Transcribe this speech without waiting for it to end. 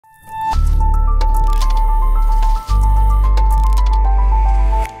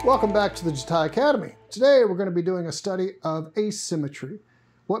Welcome back to the JATAI Academy. Today we're going to be doing a study of asymmetry.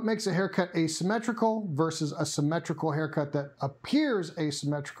 What makes a haircut asymmetrical versus a symmetrical haircut that appears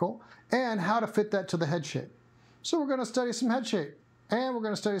asymmetrical, and how to fit that to the head shape. So we're going to study some head shape, and we're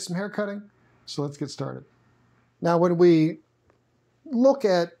going to study some hair cutting. So let's get started. Now when we look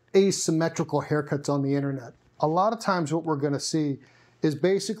at asymmetrical haircuts on the internet, a lot of times what we're going to see is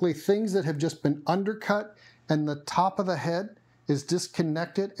basically things that have just been undercut and the top of the head is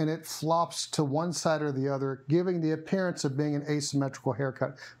disconnected and it flops to one side or the other, giving the appearance of being an asymmetrical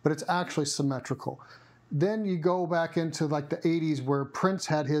haircut, but it's actually symmetrical. Then you go back into like the 80s where Prince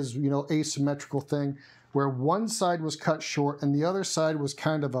had his, asymmetrical thing where one side was cut short and the other side was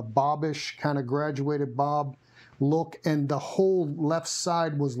kind of a bobbish, kind of graduated bob look, and the whole left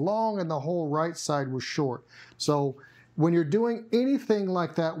side was long and the whole right side was short. So when you're doing anything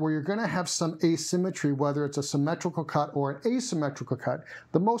like that where you're going to have some asymmetry, whether it's a symmetrical cut or an asymmetrical cut,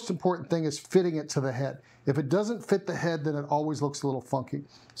 the most important thing is fitting it to the head. If it doesn't fit the head, then it always looks a little funky.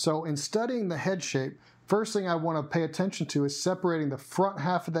 So in studying the head shape, first thing I want to pay attention to is separating the front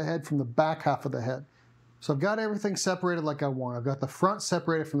half of the head from the back half of the head. So I've got everything separated like I want. I've got the front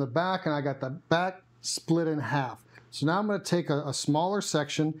separated from the back, and I got the back split in half. So now I'm going to take a smaller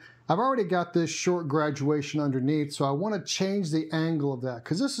section. I've already got this short graduation underneath, so I want to change the angle of that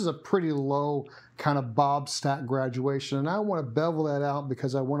because this is a pretty low kind of bob stack graduation, and I want to bevel that out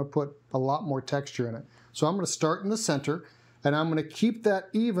because I want to put a lot more texture in it. So I'm going to start in the center, and I'm going to keep that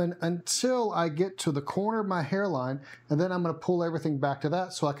even until I get to the corner of my hairline, and then I'm going to pull everything back to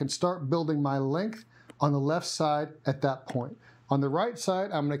that so I can start building my length on the left side at that point. On the right side,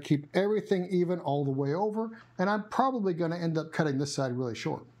 I'm going to keep everything even all the way over, and I'm probably going to end up cutting this side really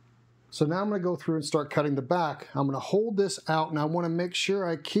short. So now I'm going to go through and start cutting the back. I'm going to hold this out, and I want to make sure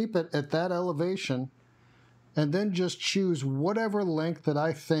I keep it at that elevation, and then just choose whatever length that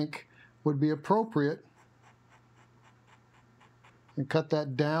I think would be appropriate, and cut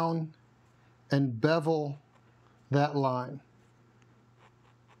that down and bevel that line.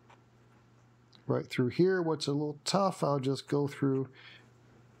 Right through here, what's a little tough, I'll just go through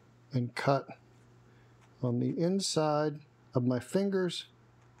and cut on the inside of my fingers.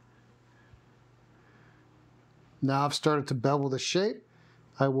 Now I've started to bevel the shape.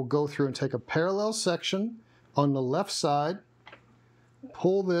 I will go through and take a parallel section on the left side,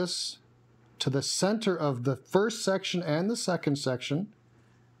 pull this to the center of the first section and the second section,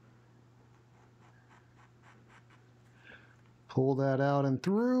 pull that out and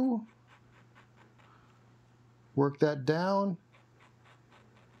through, work that down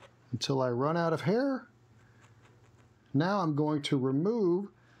until I run out of hair. Now I'm going to remove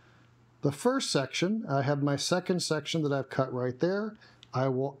the first section. I have my second section that I've cut right there. I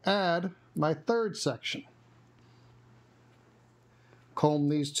will add my third section. Comb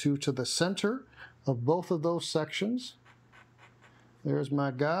these two to the center of both of those sections. There's my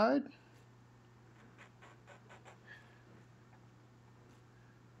guide.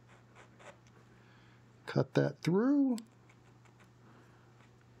 Cut that through.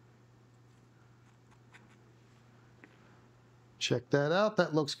 Check that out.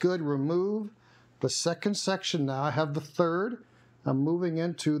 That looks good. Remove the second section. Now I have the third. I'm moving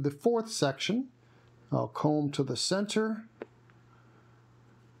into the fourth section. I'll comb to the center.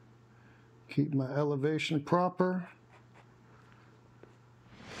 Keep my elevation proper.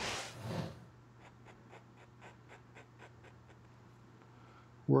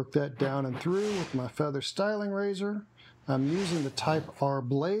 Work that down and through with my feather styling razor. I'm using the Type R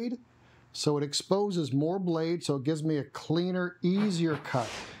blade, so it exposes more blade, so it gives me a cleaner, easier cut.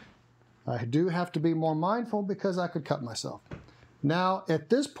 I do have to be more mindful because I could cut myself. Now, at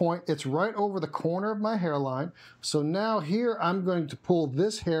this point, it's right over the corner of my hairline, so now here I'm going to pull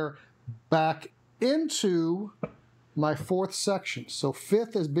this hair back into my fourth section. So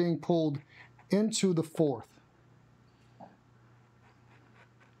fifth is being pulled into the fourth.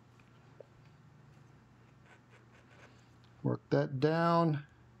 Work that down,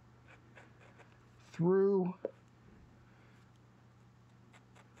 through.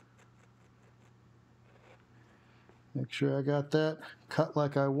 Make sure I got that cut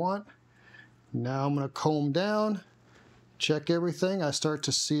like I want. Now I'm going to comb down, check everything. I start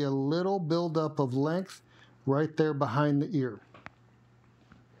to see a little buildup of length right there behind the ear.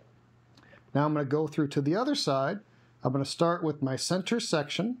 Now I'm going to go through to the other side. I'm going to start with my center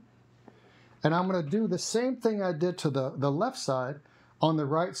section. And I'm going to do the same thing I did to the left side on the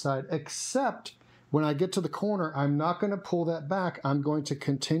right side, except when I get to the corner, I'm not going to pull that back. I'm going to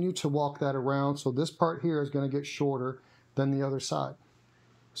continue to walk that around. So this part here is going to get shorter than the other side.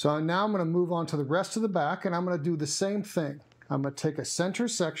 So now I'm going to move on to the rest of the back, and I'm going to do the same thing. I'm going to take a center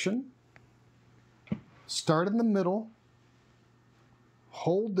section, start in the middle,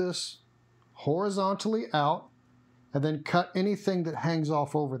 hold this horizontally out, and then cut anything that hangs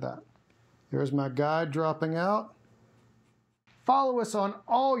off over that. There's my guide dropping out. Follow us on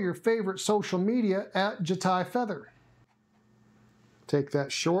all your favorite social media at JATAI Feather. Take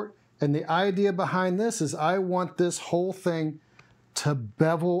that short, and the idea behind this is I want this whole thing to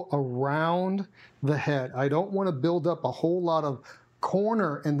bevel around the head. I don't want to build up a whole lot of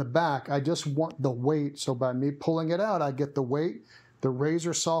corner in the back. I just want the weight. So by me pulling it out, I get the weight, the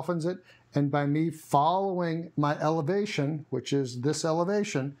razor softens it, and by me following my elevation, which is this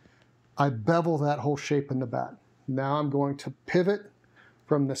elevation, I bevel that whole shape in the back. Now I'm going to pivot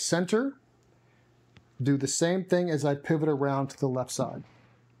from the center, do the same thing as I pivot around to the left side.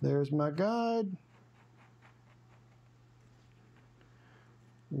 There's my guide.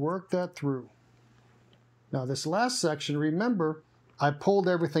 Work that through. Now this last section, remember, I pulled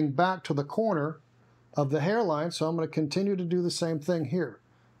everything back to the corner of the hairline, so I'm going to continue to do the same thing here.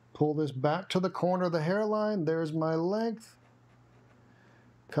 Pull this back to the corner of the hairline. There's my length.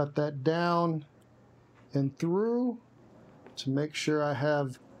 Cut that down and through to make sure I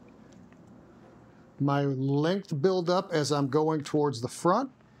have my length build up as I'm going towards the front.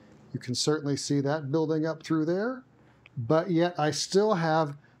 You can certainly see that building up through there, but yet I still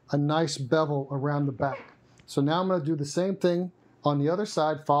have a nice bevel around the back. So now I'm going to do the same thing on the other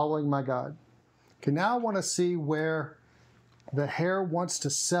side following my guide. Okay, now I want to see where the hair wants to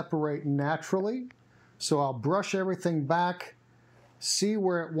separate naturally. So I'll brush everything back, see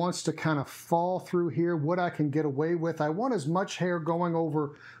where it wants to kind of fall through here, what I can get away with. I want as much hair going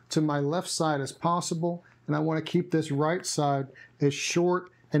over to my left side as possible, and I want to keep this right side as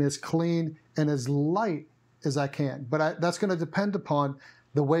short and as clean and as light as I can. But that's going to depend upon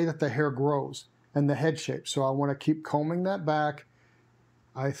the way that the hair grows and the head shape. So I want to keep combing that back.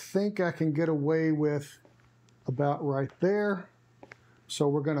 I think I can get away with about right there. So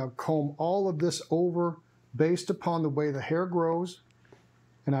we're going to comb all of this over based upon the way the hair grows.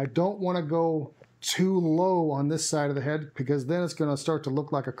 And I don't want to go too low on this side of the head because then it's going to start to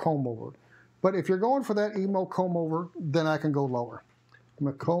look like a comb over. But if you're going for that emo comb over, then I can go lower. I'm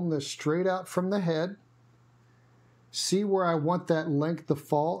going to comb this straight out from the head. See where I want that length to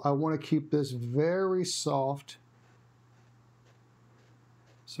fall. I want to keep this very soft.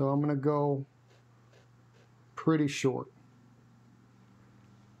 So I'm going to go pretty short.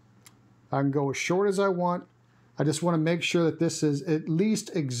 I can go as short as I want. I just want to make sure that this is at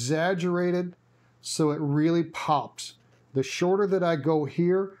least exaggerated so it really pops. The shorter that I go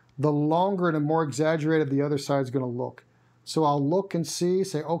here, the longer and the more exaggerated the other side is going to look. So I'll look and see,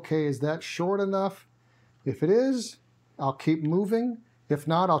 say, okay, is that short enough? If it is, I'll keep moving. If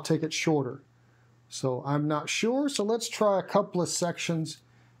not, I'll take it shorter. So I'm not sure, so let's try a couple of sections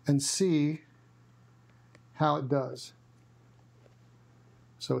and see how it does.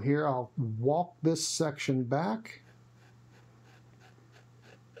 So here I'll walk this section back.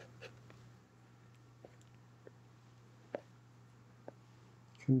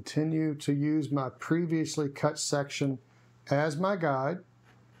 Continue to use my previously cut section as my guide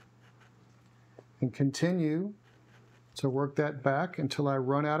and continue to work that back until I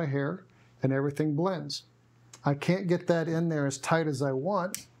run out of hair and everything blends. I can't get that in there as tight as I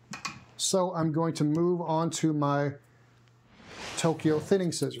want, so I'm going to move on to my Tokyo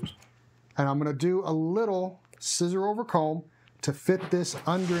Thinning Scissors. And I'm going to do a little scissor over comb to fit this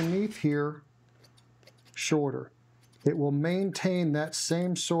underneath here shorter. It will maintain that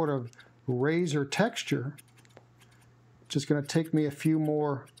same sort of razor texture. Just going to take me a few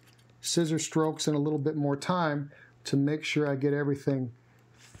more scissor strokes and a little bit more time to make sure I get everything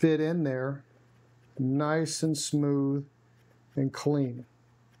fit in there nice and smooth and clean.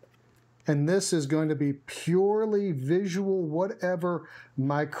 And this is going to be purely visual, whatever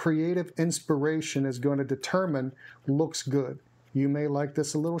my creative inspiration is going to determine looks good. You may like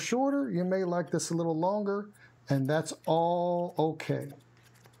this a little shorter, you may like this a little longer, and that's all okay.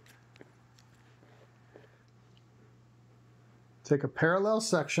 Take a parallel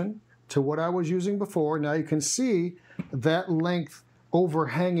section to what I was using before. Now you can see that length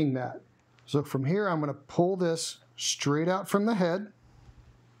overhanging that. So from here, I'm going to pull this straight out from the head,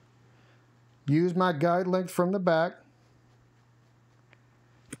 use my guide length from the back,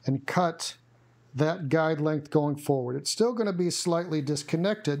 and cut that guide length going forward. It's still going to be slightly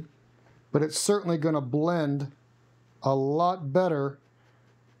disconnected, but it's certainly going to blend a lot better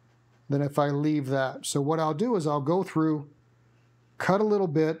than if I leave that. So what I'll do is I'll go through, cut a little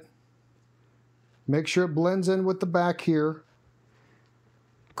bit, make sure it blends in with the back here,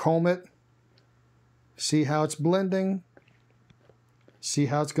 comb it, see how it's blending, See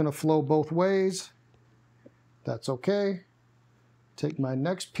how it's going to flow both ways? That's okay. Take my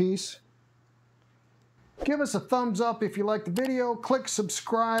next piece. Give us a thumbs up if you like the video, click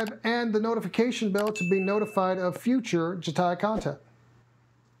subscribe and the notification bell to be notified of future JATAI content.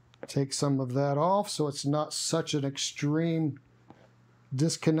 Take some of that off so it's not such an extreme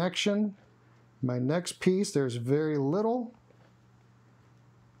disconnection. My next piece, there's very little.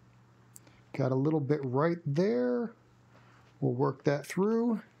 Got a little bit right there. We'll work that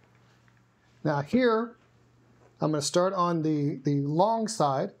through. Now here, I'm going to start on the long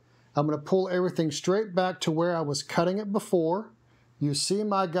side. I'm going to pull everything straight back to where I was cutting it before. You see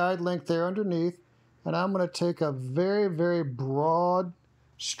my guide length there underneath. And I'm going to take a very, very broad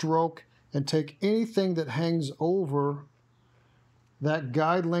stroke and take anything that hangs over that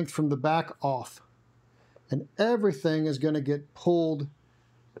guide length from the back off. And everything is going to get pulled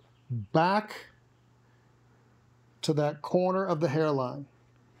back to that corner of the hairline.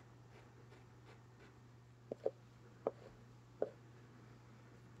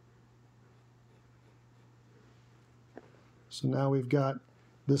 So now we've got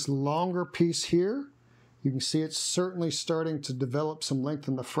this longer piece here. You can see it's certainly starting to develop some length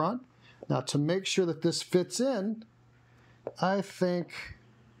in the front. Now to make sure that this fits in, I think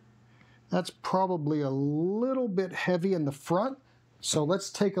that's probably a little bit heavy in the front. So let's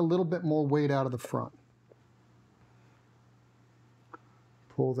take a little bit more weight out of the front.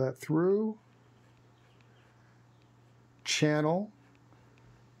 Pull that through. Channel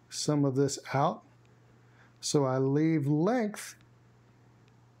some of this out. So I leave length,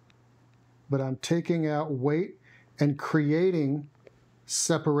 but I'm taking out weight and creating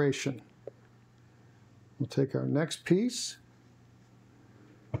separation. We'll take our next piece.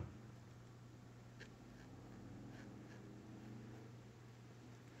 A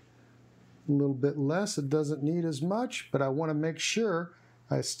little bit less, it doesn't need as much, but I want to make sure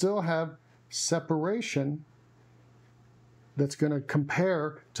I still have separation that's going to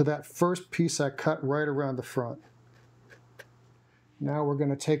compare to that first piece I cut right around the front. Now we're going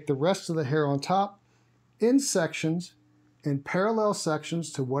to take the rest of the hair on top in sections, in parallel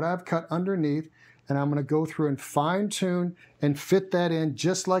sections to what I've cut underneath, and I'm going to go through and fine tune and fit that in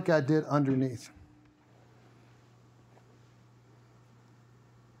just like I did underneath.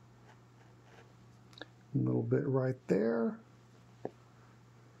 A little bit right there.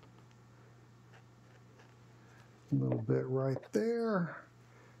 A little bit right there.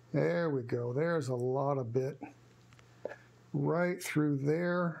 There we go. There's a lot of bit right through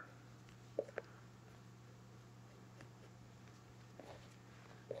there.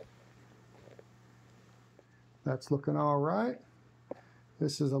 That's looking all right.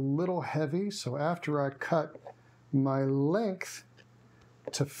 This is a little heavy, so after I cut my length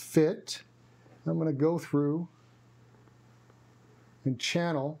to fit, I'm going to go through and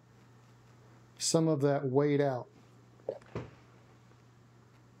channel some of that weight out.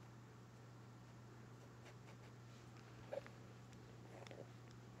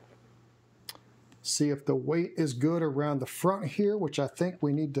 See if the weight is good around the front here, which I think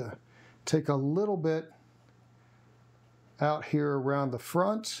we need to take a little bit out here around the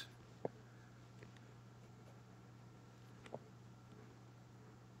front.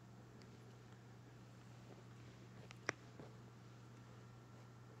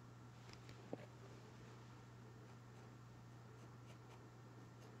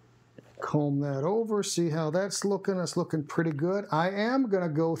 Comb that over, see how that's looking. It's looking pretty good. I am going to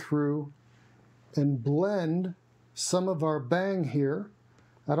go through and blend some of our bang here.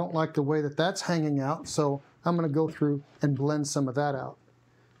 I don't like the way that that's hanging out, so I'm going to go through and blend some of that out.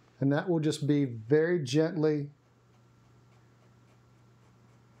 And that will just be very gently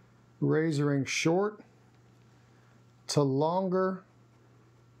razoring short to longer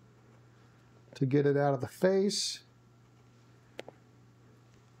to get it out of the face.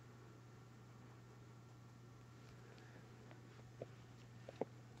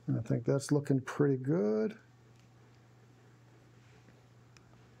 And I think that's looking pretty good.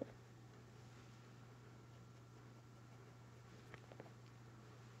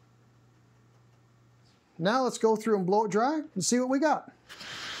 Now let's go through and blow it dry and see what we got.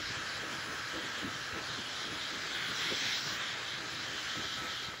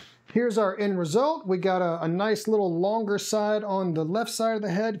 Here's our end result. We got a nice little longer side on the left side of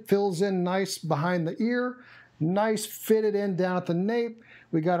the head, fills in nice behind the ear, nice fitted in down at the nape.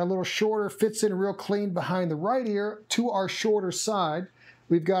 We got a little shorter, fits in real clean behind the right ear to our shorter side.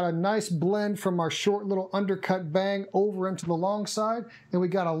 We've got a nice blend from our short little undercut bang over into the long side, and we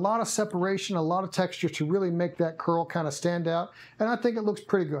got a lot of separation, a lot of texture to really make that curl kind of stand out. And I think it looks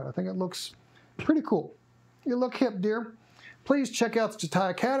pretty good. I think it looks pretty cool. You look hip, dear. Please check out the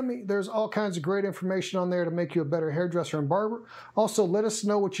JATAI Academy. There's all kinds of great information on there to make you a better hairdresser and barber. Also, let us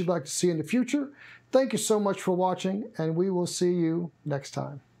know what you'd like to see in the future. Thank you so much for watching, and we will see you next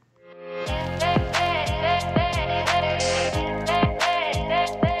time.